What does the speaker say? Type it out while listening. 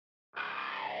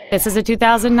This is a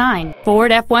 2009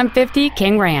 Ford F-150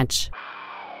 King Ranch.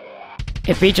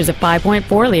 It features a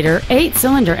 5.4-liter,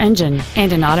 8-cylinder engine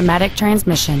and an automatic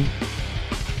transmission.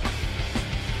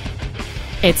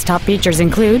 Its top features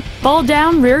include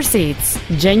fold-down rear seats,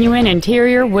 genuine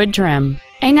interior wood trim,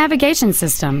 a navigation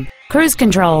system, cruise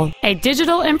control, a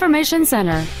digital information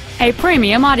center, a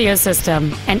premium audio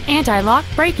system, an anti-lock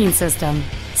braking system,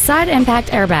 side impact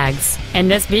airbags, and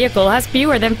this vehicle has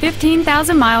fewer than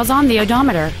 15,000 miles on the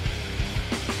odometer.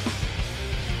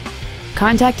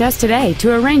 Contact us today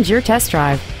to arrange your test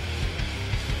drive.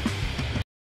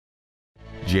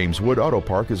 James Wood Auto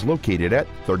Park is located at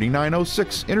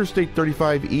 3906 Interstate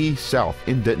 35E South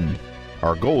in Denton.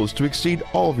 Our goal is to exceed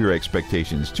all of your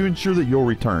expectations to ensure that you'll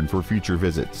return for future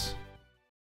visits.